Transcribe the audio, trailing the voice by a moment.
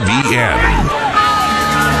weekend.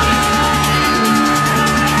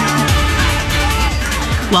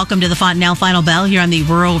 Welcome to the Fontanelle Final Bell here on the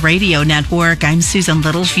Rural Radio Network. I'm Susan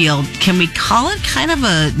Littlefield. Can we call it kind of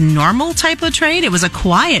a normal type of trade? It was a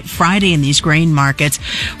quiet Friday in these grain markets.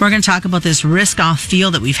 We're going to talk about this risk-off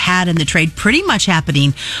feel that we've had in the trade pretty much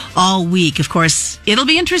happening all week. Of course, it'll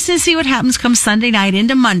be interesting to see what happens come Sunday night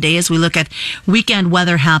into Monday as we look at weekend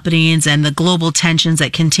weather happenings and the global tensions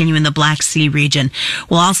that continue in the Black Sea region.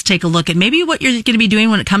 We'll also take a look at maybe what you're going to be doing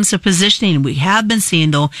when it comes to positioning. We have been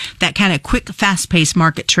seeing, though, that kind of quick, fast-paced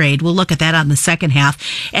market trade. We'll look at that on the second half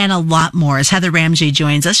and a lot more as Heather Ramsey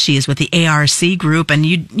joins us. She is with the ARC Group, and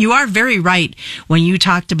you are very right when you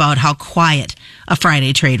talked about how quiet a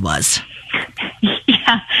Friday trade was.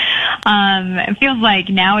 Yeah. It feels like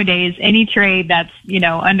nowadays any trade that's,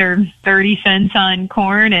 under 30 cents on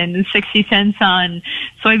corn and 60 cents on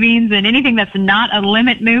soybeans and anything that's not a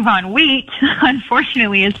limit move on wheat,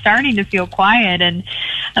 unfortunately, is starting to feel quiet. And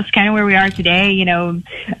that's kind of where we are today.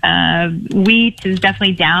 Wheat is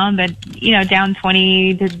definitely down, but, down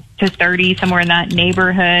 20 to 30, somewhere in that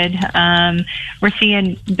neighborhood. We're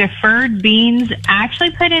seeing deferred beans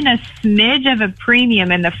actually put in a smidge of a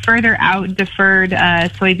premium in the further out deferred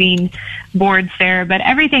soybean boards there, but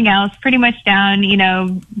everything else pretty much down, 2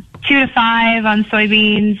 to 5 on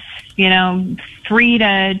soybeans, 3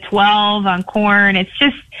 to 12 on corn. It's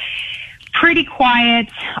just pretty quiet.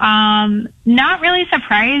 Not really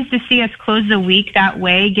surprised to see us close the week that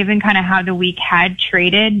way, given kind of how the week had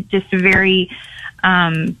traded. Just a very,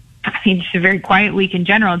 just a very quiet week in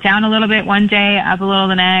general. Down a little bit one day, up a little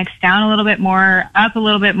the next, down a little bit more, up a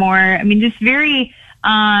little bit more. Just very,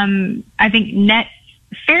 I think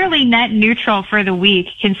fairly net neutral for the week,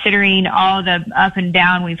 considering all the up and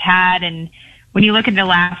down we've had. And when you look at the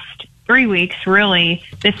last 3 weeks, really,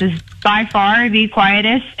 this is by far the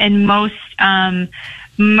quietest and most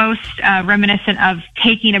reminiscent of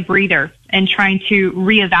taking a breather and trying to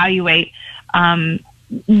reevaluate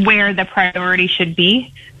where the priority should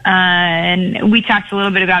be. And we talked a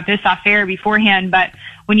little bit about this off air beforehand, but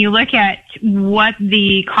when you look at what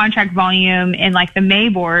the contract volume in like the May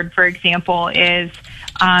board, for example, is,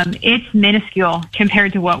 it's minuscule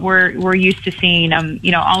compared to what we're used to seeing.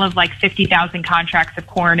 All of like 50,000 contracts of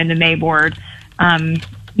corn in the May board,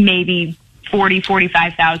 maybe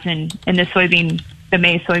 45,000 in the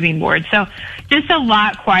May soybean board. So just a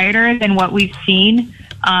lot quieter than what we've seen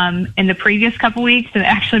in the previous couple weeks, and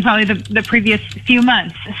actually probably the previous few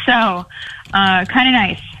months. So kind of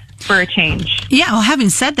nice for a change. Yeah. Well, having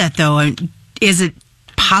said that, though, is it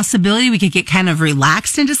possibility we could get kind of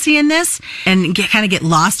relaxed into seeing this and get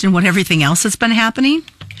lost in what everything else that's been happening?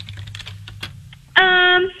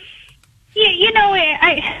 I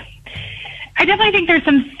definitely think there's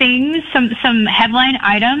some things, some headline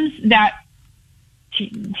items that,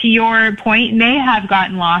 to your point, may have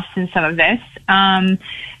gotten lost in some of this.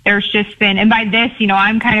 There's just been, and by this,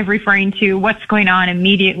 I'm kind of referring to what's going on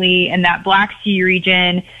immediately in that Black Sea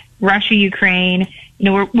region, Russia, Ukraine.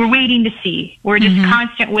 We're waiting to see. We're just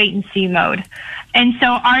constant wait and see mode. And so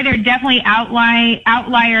are there definitely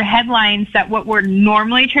outlier headlines that what we're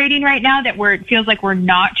normally trading right now that it feels like we're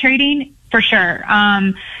not trading? For sure.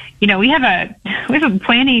 We have a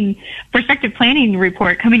prospective planning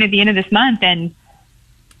report coming at the end of this month, and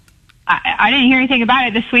I didn't hear anything about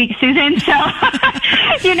it this week, Susan. So,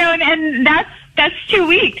 and that's 2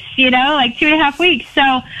 weeks, like 2.5 weeks.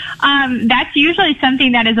 So, that's usually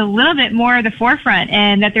something that is a little bit more at the forefront,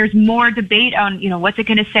 and that there's more debate on, what's it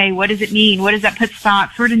going to say? What does it mean? What does that put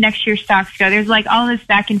stocks? Where do next year's stocks go? There's like all this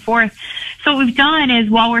back and forth. So what we've done is,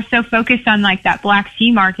 while we're so focused on like that Black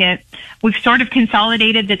Sea market, we've sort of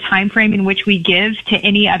consolidated the time frame in which we give to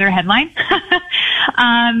any other headline.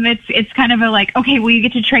 It's kind of a like, okay, well, you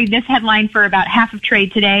get to trade this headline for about half of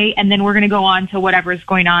trade today, and then we're going to go on to whatever is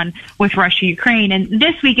going on with Russia, Ukraine. And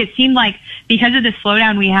this week, it seemed like because of the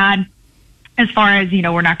slowdown we had, as far as,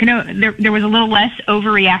 we're not going to, there was a little less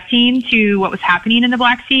overreacting to what was happening in the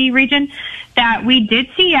Black Sea region, that we did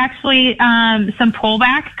see actually some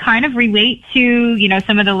pullback kind of relate to,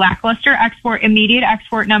 some of the lackluster immediate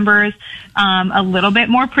export numbers, a little bit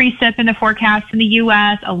more precip in the forecast in the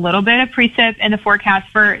U.S., a little bit of precip in the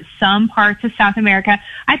forecast for some parts of South America.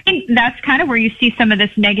 I think that's kind of where you see some of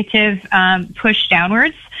this negative push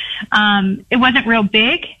downwards. It wasn't real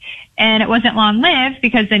big, and it wasn't long-lived,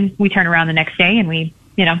 because then we turn around the next day and we,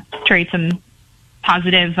 trade some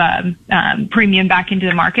positive premium back into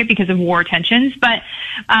the market because of war tensions. But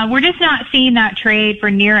we're just not seeing that trade for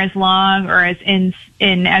near as long or as in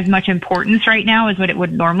as much importance right now as what it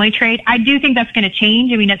would normally trade. I do think that's going to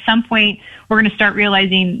change. At some point, we're going to start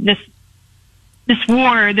realizing this this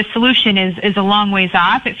war, the solution is a long ways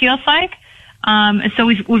off, it feels like. So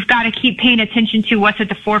we've got to keep paying attention to what's at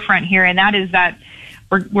the forefront here, and that is that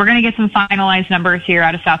we're going to get some finalized numbers here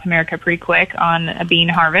out of South America pretty quick on a bean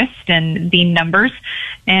harvest and bean numbers,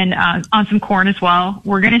 and on some corn as well.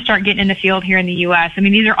 We're going to start getting in the field here in the U.S. I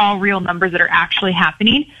mean, these are all real numbers that are actually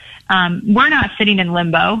happening. We're not sitting in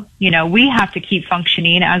limbo. We have to keep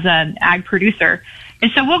functioning as an ag producer.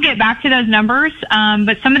 And so we'll get back to those numbers,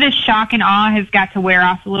 but some of this shock and awe has got to wear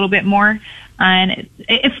off a little bit more. And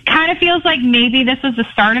it kind of feels like maybe this was the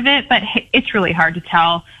start of it, but it's really hard to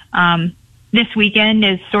tell. This weekend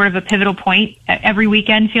is sort of a pivotal point. Every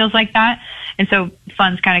weekend feels like that. And so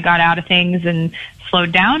funds kind of got out of things and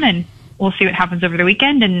slowed down, and we'll see what happens over the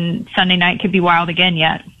weekend, and Sunday night could be wild again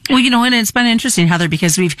yet. Well, and it's been interesting, Heather,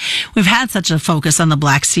 because we've had such a focus on the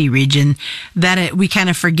Black Sea region that we kind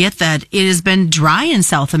of forget that it has been dry in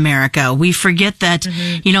South America. We forget that,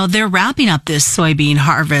 they're wrapping up this soybean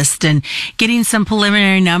harvest and getting some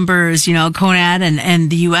preliminary numbers. CONAD and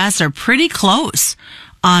the U.S. are pretty close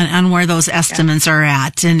on where those estimates are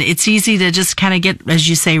at. And it's easy to just kind of get, as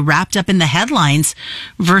you say, wrapped up in the headlines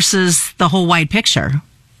versus the whole wide picture.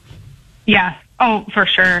 Yeah. Oh, for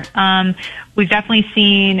sure. We've definitely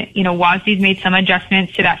seen, WASDE's made some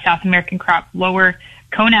adjustments to that South American crop lower.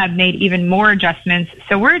 CONAB made even more adjustments.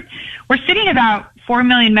 So we're sitting about 4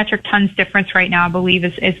 million metric tons difference right now, I believe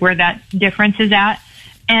is where that difference is at.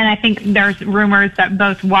 And I think there's rumors that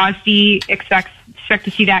both WASDE expect to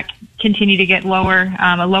see that continue to get lower,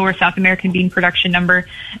 a lower South American bean production number.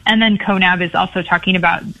 And then CONAB is also talking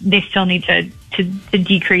about they still need to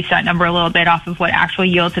decrease that number a little bit off of what actual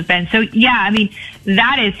yields have been. So yeah, I mean,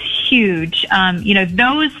 that is huge.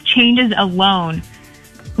 Those changes alone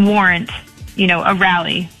warrant, a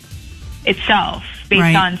rally itself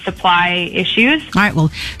based on supply issues. All right.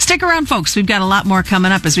 Well, stick around, folks. We've got a lot more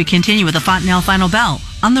coming up as we continue with the Fontanelle Final Bell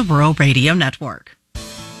on the Rural Radio Network.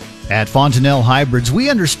 At Fontanelle Hybrids, we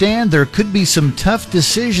understand there could be some tough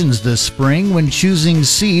decisions this spring when choosing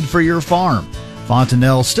seed for your farm.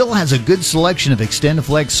 Fontanelle still has a good selection of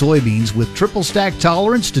XtendFlex soybeans with triple stack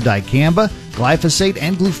tolerance to dicamba, glyphosate,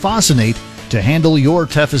 and glufosinate to handle your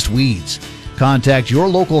toughest weeds. Contact your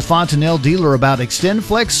local Fontanelle dealer about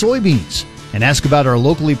XtendFlex soybeans and ask about our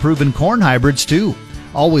locally proven corn hybrids too.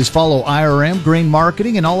 Always follow IRM, grain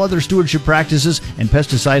marketing, and all other stewardship practices and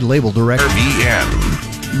pesticide label directions.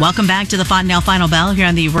 Welcome back to the Fontanelle Final Bell here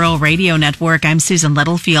on the Rural Radio Network. I'm Susan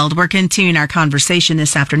Littlefield. We're continuing our conversation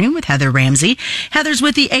this afternoon with Heather Ramsey. Heather's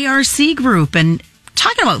with the ARC Group, and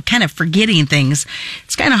talking about kind of forgetting things.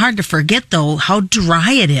 It's kind of hard to forget, though, how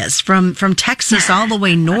dry it is from Texas all the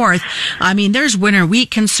way north. I mean, there's winter wheat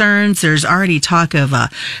concerns. There's already talk of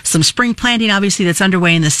some spring planting, obviously, that's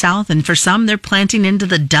underway in the south. And for some, they're planting into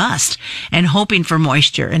the dust and hoping for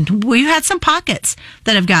moisture. And we've had some pockets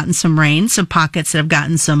that have gotten some rain, some pockets that have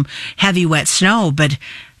gotten some heavy, wet snow. But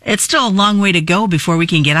it's still a long way to go before we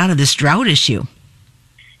can get out of this drought issue.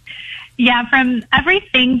 Yeah, from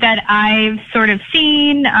everything that I've sort of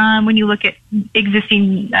seen, when you look at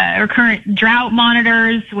existing or current drought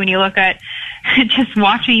monitors, when you look at just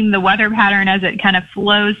watching the weather pattern as it kind of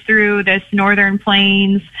flows through this northern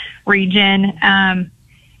plains region,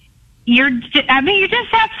 you're just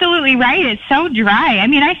absolutely right. It's so dry. I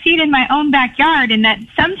mean, I see it in my own backyard, and that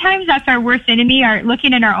sometimes that's our worst enemy.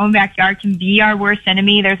 Looking in our own backyard can be our worst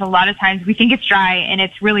enemy. There's a lot of times we think it's dry, and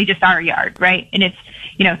it's really just our yard, right? And it's,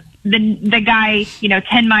 the guy,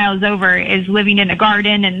 10 miles over is living in a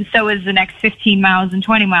garden, and so is the next 15 miles and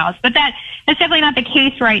 20 miles. But that's definitely not the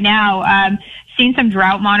case right now. Seen some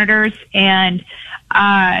drought monitors, and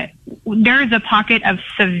there's a pocket of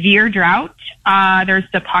severe drought. There's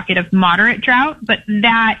the pocket of moderate drought, but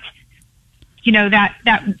that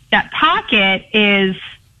pocket is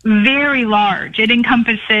very large. It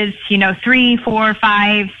encompasses, 3, 4,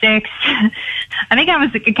 5, 6. I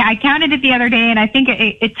think I counted it the other day, and I think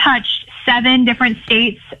it touched 7 different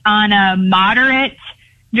states on a moderate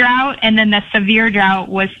drought, and then the severe drought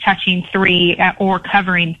was touching 3 or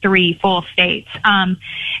covering 3 full states. And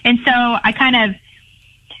so I kind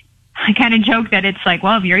of joke that it's like,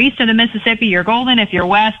 well, if you're east of the Mississippi, you're golden. If you're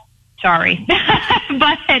west, sorry.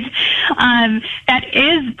 But that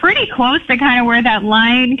is pretty close to kind of where that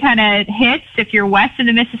line kind of hits. If you're west of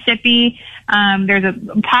the Mississippi, there's a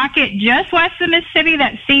pocket just west of the Mississippi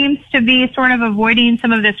that seems to be sort of avoiding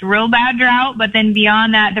some of this real bad drought. But then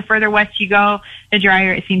beyond that, the further west you go, the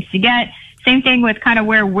drier it seems to get. Same thing with kind of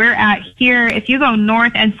where we're at here. If you go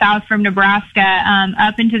north and south from Nebraska,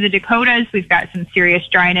 up into the Dakotas, we've got some serious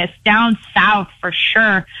dryness. Down south for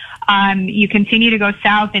sure. You continue to go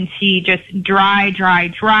south and see just dry.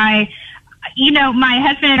 my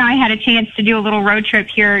husband and I had a chance to do a little road trip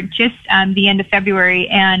here just the end of February,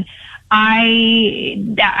 and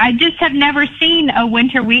I just have never seen a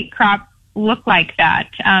winter wheat crop look like that,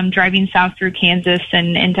 driving south through Kansas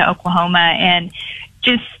and into Oklahoma, and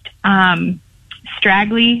just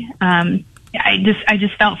straggly. I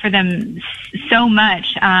just felt for them so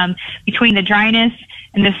much, between the dryness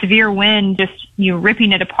and the severe wind, just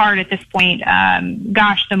ripping it apart at this point.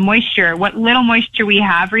 The moisture, what little moisture we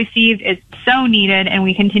have received is so needed, and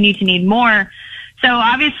we continue to need more. So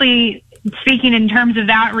obviously, speaking in terms of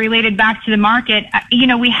that related back to the market,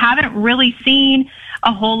 we haven't really seen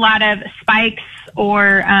a whole lot of spikes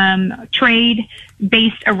or trade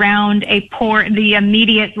based around the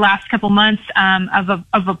immediate last couple months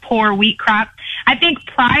of a poor wheat crop. I think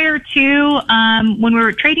prior to when we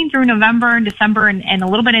were trading through November and December and a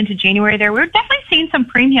little bit into January there, we were definitely seeing some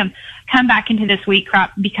premium come back into this wheat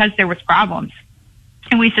crop because there was problems.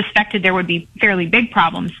 And we suspected there would be fairly big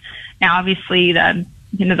problems. Now, obviously,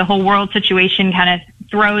 the whole world situation kind of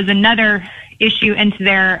throws another issue into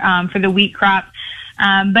there for the wheat crop.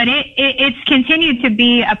 But it's continued to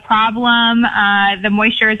be a problem. The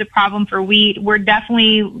moisture is a problem for wheat. We're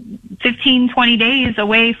definitely 15, 20 days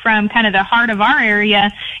away from kind of the heart of our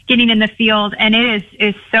area getting in the field, and it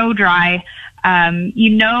is so dry.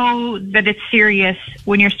 That it's serious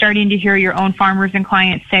when you're starting to hear your own farmers and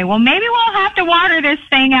clients say, well, maybe we'll have to water this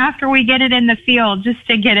thing after we get it in the field just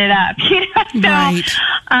to get it up. Right.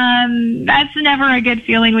 That's never a good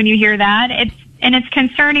feeling when you hear that. It's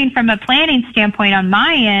concerning from a planning standpoint on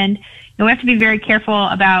my end. We have to be very careful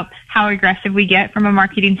about how aggressive we get from a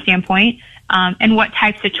marketing standpoint, and what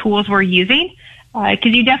types of tools we're using.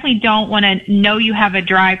 Because you definitely don't want to know you have a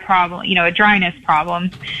dry problem, a dryness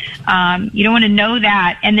problem. You don't want to know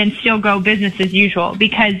that and then still go business as usual,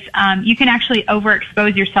 because you can actually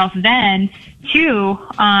overexpose yourself then to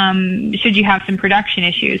should you have some production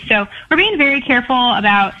issues. So we're being very careful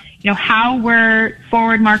about how we're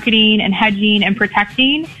forward marketing and hedging and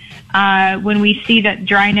protecting when we see that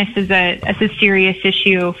dryness is a serious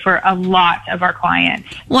issue for a lot of our clients.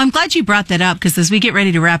 Well, I'm glad you brought that up, because as we get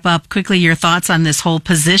ready to wrap up, quickly, your thoughts on this whole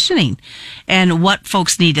positioning and what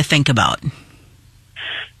folks need to think about.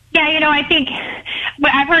 Yeah, I think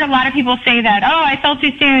I've heard a lot of people say that, I sold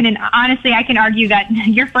too soon. And honestly, I can argue that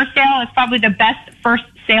your first sale is probably the best first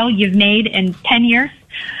sale you've made in 10 years.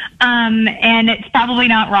 And it's probably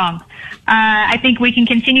not wrong. I think we can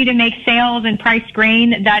continue to make sales and price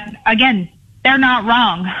grain that, again, they're not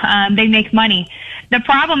wrong. They make money. The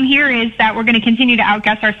problem here is that we're going to continue to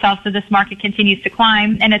outguess ourselves as this market continues to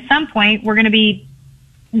climb. And at some point, we're going to be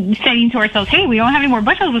saying to ourselves, hey, we don't have any more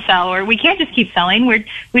bushels to sell, or we can't just keep selling. We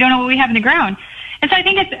don't know what we have in the ground. And so I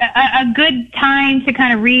think it's a good time to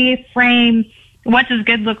kind of reframe what does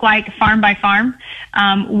good look like farm by farm?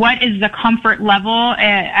 What is the comfort level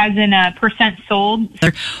as in a percent sold?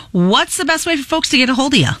 What's the best way for folks to get a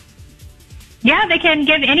hold of you? Yeah, they can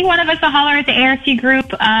give any one of us a holler at the ARC group.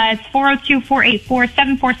 It's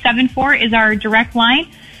 402-484-7474 is our direct line.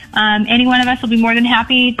 Any one of us will be more than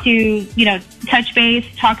happy to, touch base,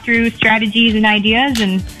 talk through strategies and ideas,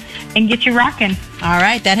 and get you rocking. All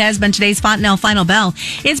right, that has been today's Fontanelle Final Bell.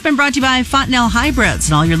 It's been brought to you by Fontanelle Hybrids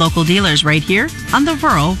and all your local dealers right here on the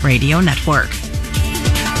Rural Radio Network.